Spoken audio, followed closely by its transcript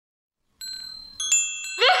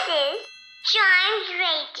Giant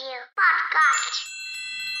Radio Podcast.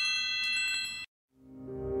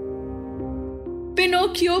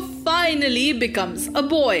 Pinocchio finally becomes a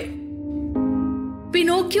boy.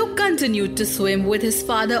 Pinocchio continued to swim with his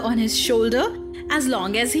father on his shoulder as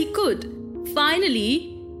long as he could.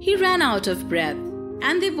 Finally, he ran out of breath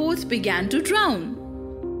and they both began to drown.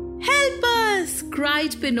 "Help us!"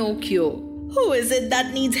 cried Pinocchio. "Who is it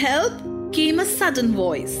that needs help?" came a sudden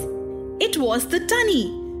voice. It was the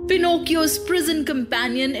tunny, Pinocchio's prison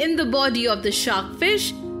companion in the body of the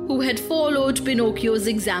sharkfish, who had followed Pinocchio's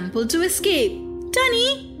example to escape. "Tunny,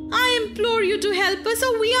 I implore you to help us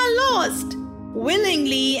or we are lost."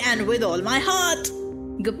 "Willingly and with all my heart."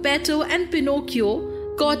 Geppetto and Pinocchio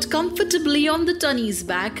got comfortably on the tunny's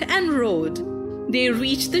back and rowed. They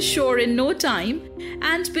reached the shore in no time,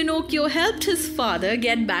 and Pinocchio helped his father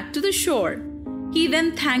get back to the shore. He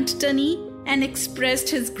then thanked Tunny and expressed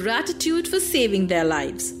his gratitude for saving their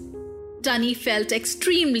lives. Tunny felt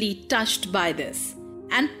extremely touched by this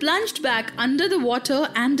and plunged back under the water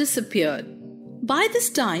and disappeared. By this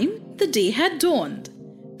time, the day had dawned.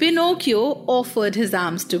 Pinocchio offered his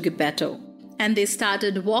arms to Geppetto, and they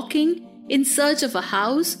started walking in search of a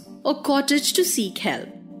house or cottage to seek help.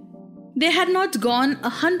 They had not gone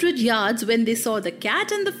 100 yards when they saw the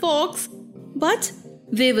cat and the fox, but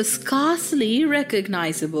they were scarcely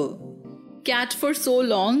recognizable. Cat, for so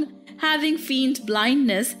long, having feigned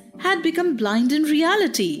blindness, had become blind in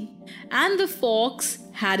reality, and the fox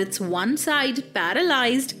had its one side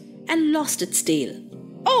paralyzed and lost its tail.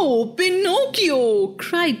 "Oh, Pinocchio!"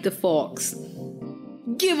 cried the fox.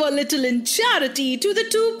 "Give a little in charity to the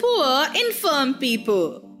two poor, infirm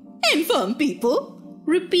people." "Infirm people?"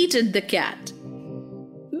 repeated the cat.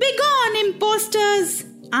 "Begone, impostors!"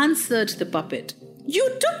 answered the puppet. "You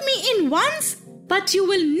took me in once, but you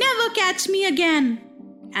will never catch me again."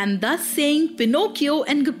 And thus saying, Pinocchio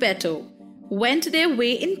and Geppetto went their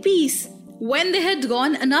way in peace. When they had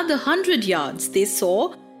gone another 100 yards, they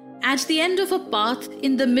saw, at the end of a path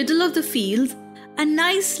in the middle of the fields, a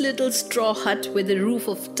nice little straw hut with a roof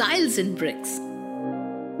of tiles and bricks.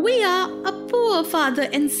 "We are a poor father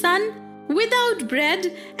and son, without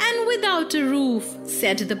bread and without a roof,"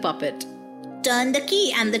 said the puppet. "Turn the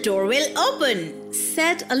key and the door will open,"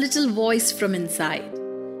 said a little voice from inside.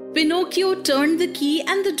 Pinocchio turned the key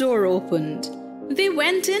and the door opened. They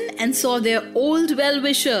went in and saw their old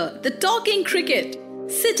well-wisher, the talking cricket,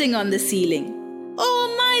 sitting on the ceiling. "Oh,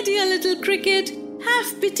 my dear little cricket,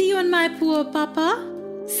 have pity on my poor papa,"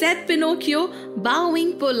 said Pinocchio,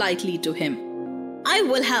 bowing politely to him. "I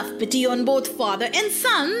will have pity on both father and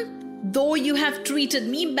son. Though you have treated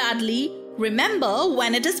me badly, remember,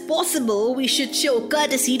 when it is possible, we should show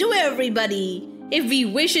courtesy to everybody, if we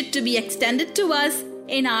wish it to be extended to us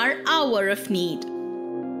in our hour of need."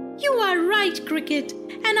 "You are right, Cricket,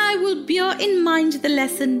 and I will bear in mind the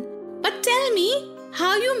lesson. But tell me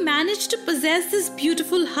how you managed to possess this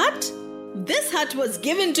beautiful hut." "This hut was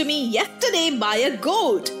given to me yesterday by a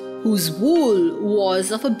goat, whose wool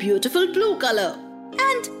was of a beautiful blue color."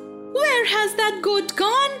 "And where has that goat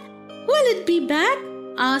gone? Will it be back?"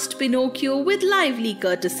 asked Pinocchio with lively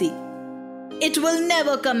courtesy. "It will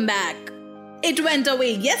never come back. It went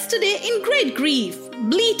away yesterday in great grief,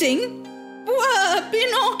 bleating, 'Poor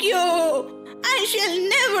Pinocchio! I shall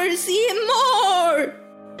never see him more!'"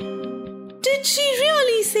 "Did she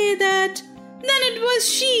really say that? Then it was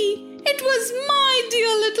she! It was my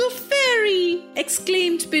dear little fairy!"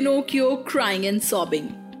 exclaimed Pinocchio, crying and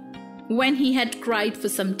sobbing. When he had cried for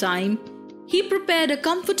some time, he prepared a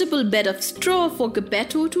comfortable bed of straw for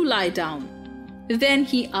Geppetto to lie down. Then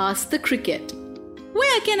he asked the cricket,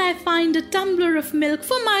 "Where can I find a tumbler of milk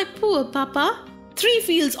for my poor papa?" "3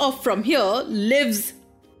 fields off from here lives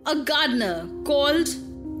a gardener called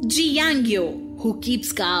Giangio, who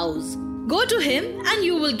keeps cows. Go to him and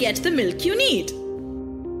you will get the milk you need."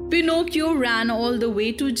 Pinocchio ran all the way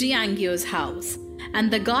to Giangio's house,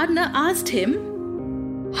 and the gardener asked him,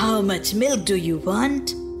 "How much milk do you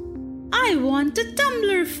want?" "I want a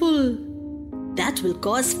tumbler full." "That will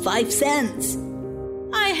cost 5 cents.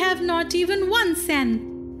 "I have not even 1 cent,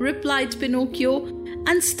 replied Pinocchio,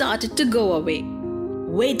 and started to go away.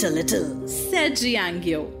 "Wait a little," said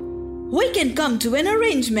Giangio. "We can come to an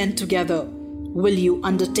arrangement together. Will you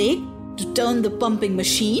undertake to turn the pumping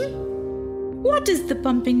machine?" "What is the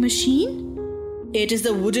pumping machine?" "It is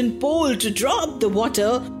a wooden pole to draw up the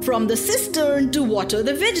water from the cistern to water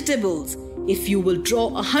the vegetables. If you will draw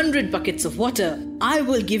 100 buckets of water, I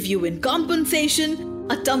will give you in compensation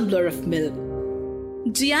a tumbler of milk."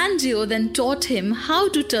 Giangio then taught him how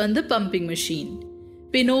to turn the pumping machine.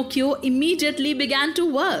 Pinocchio immediately began to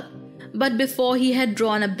work, but before he had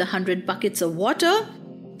drawn up the 100 buckets of water,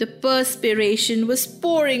 The perspiration was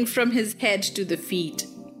pouring from his head to the feet.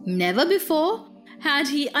 Never before had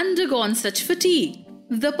he undergone such fatigue.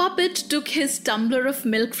 The puppet took his tumbler of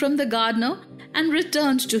milk from the gardener and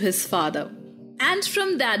returned to his father. And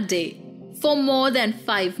from that day, for more than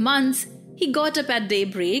 5 months, he got up at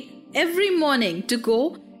daybreak every morning to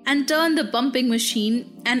go and turn the bumping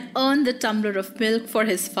machine and earn the tumbler of milk for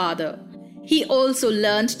his father. He also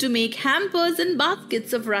learned to make hampers and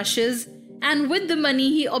baskets of rushes, and with the money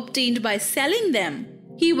he obtained by selling them,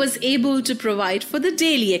 he was able to provide for the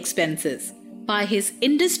daily expenses. By his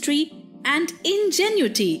industry and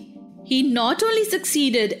ingenuity, he not only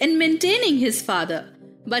succeeded in maintaining his father,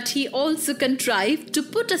 but he also contrived to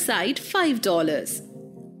put aside $5.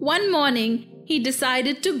 One morning, he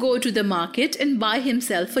decided to go to the market and buy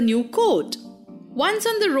himself a new coat. Once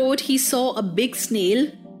on the road, he saw a big snail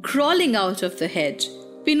crawling out of the hedge.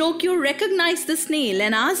 Pinocchio recognized the snail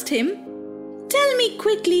and asked him, "Tell me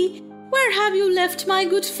quickly, where have you left my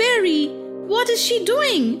good fairy? What is she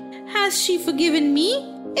doing? Has she forgiven me?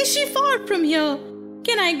 Is she far from here?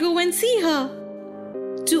 Can I go and see her?"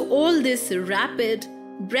 To all these rapid,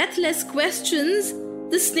 breathless questions,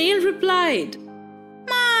 the snail replied,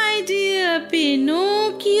 "My dear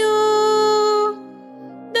Pinocchio,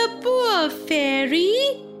 the poor fairy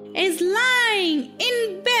is lying in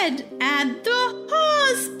bed at the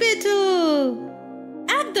hospital."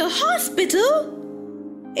 "At the hospital?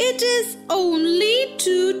 It is only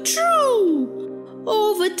too true.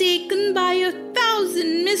 Overtaken by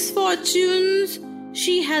 1,000 misfortunes,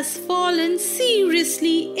 she has fallen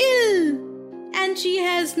seriously ill, and she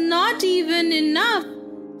has not even enough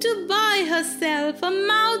to buy herself a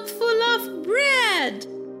mouthful of bread."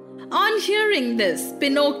 On hearing this,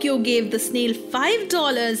 Pinocchio gave the snail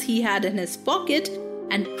 $5 he had in his pocket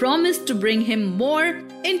and promised to bring him more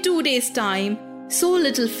in 2 days' time, so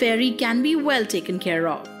little fairy can be well taken care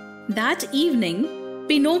of. That evening,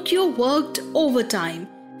 Pinocchio worked overtime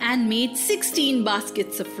and made 16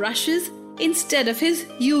 baskets of rushes instead of his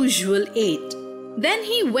usual 8. Then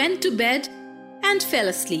he went to bed and fell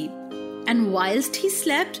asleep. And whilst he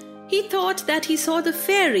slept, he thought that he saw the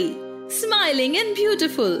fairy, smiling and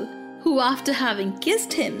beautiful, who after having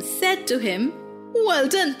kissed him said to him, "Well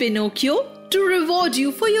done, Pinocchio. To reward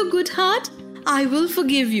you for your good heart, I will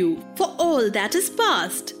forgive you for all that is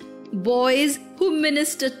past." Boys who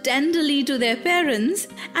minister tenderly to their parents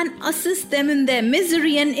and assist them in their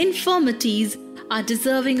misery and infirmities are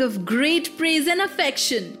deserving of great praise and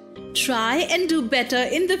affection. Try and do better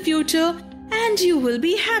in the future, and you will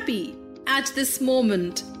be happy. At this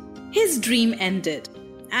moment, his dream ended,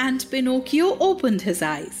 and Pinocchio opened his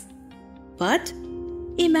eyes. But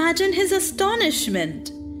imagine his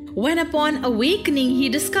astonishment when upon awakening he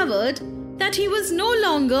discovered that he was no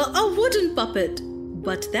longer a wooden puppet,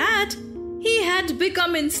 but that he had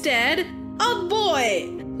become instead a boy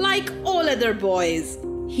like all other boys.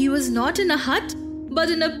 He was not in a hut, but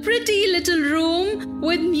in a pretty little room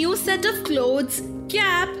with new set of clothes,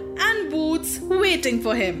 cap and boots waiting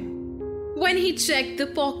for him. When he checked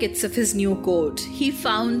the pockets of his new coat, he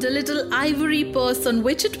found a little ivory purse on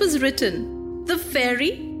which it was written, "The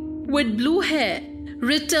fairy with blue hair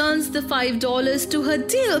returns the $5 to her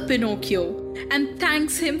dear Pinocchio and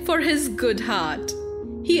thanks him for his good heart."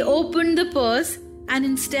 He opened the purse, and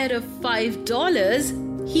instead of $5,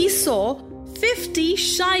 he saw 50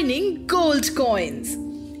 shining gold coins.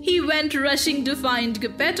 He went rushing to find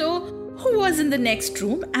Geppetto, who was in the next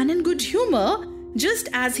room and in good humor, just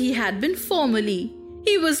as he had been formerly.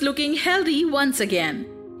 He was looking healthy once again.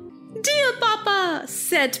 "Dear Papa,"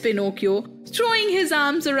 said Pinocchio, throwing his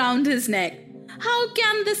arms around his neck, "how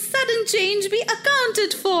can this sudden change be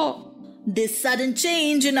accounted for?" "This sudden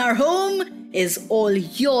change in our home is all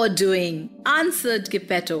your doing," answered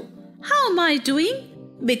Geppetto. "How am I doing?"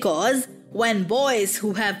 "Because when boys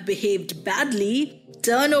who have behaved badly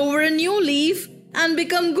turn over a new leaf and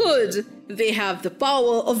become good, they have the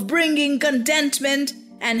power of bringing contentment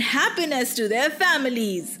and happiness to their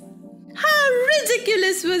families." How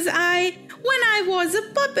ridiculous was I when I was a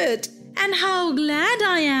puppet, and how glad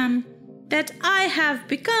I am that I have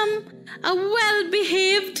become a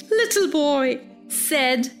well-behaved little boy,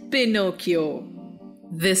 said Pinocchio.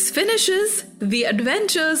 This finishes the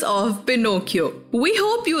adventures of Pinocchio. We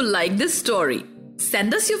hope you like this story.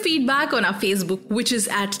 Send us your feedback on our Facebook, which is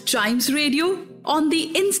at Chimes Radio, on the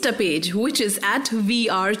Insta page, which is at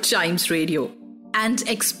VR Chimes Radio. And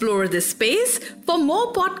explore this space for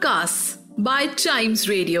more podcasts by Chimes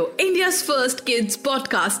Radio, India's first kids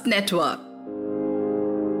podcast network.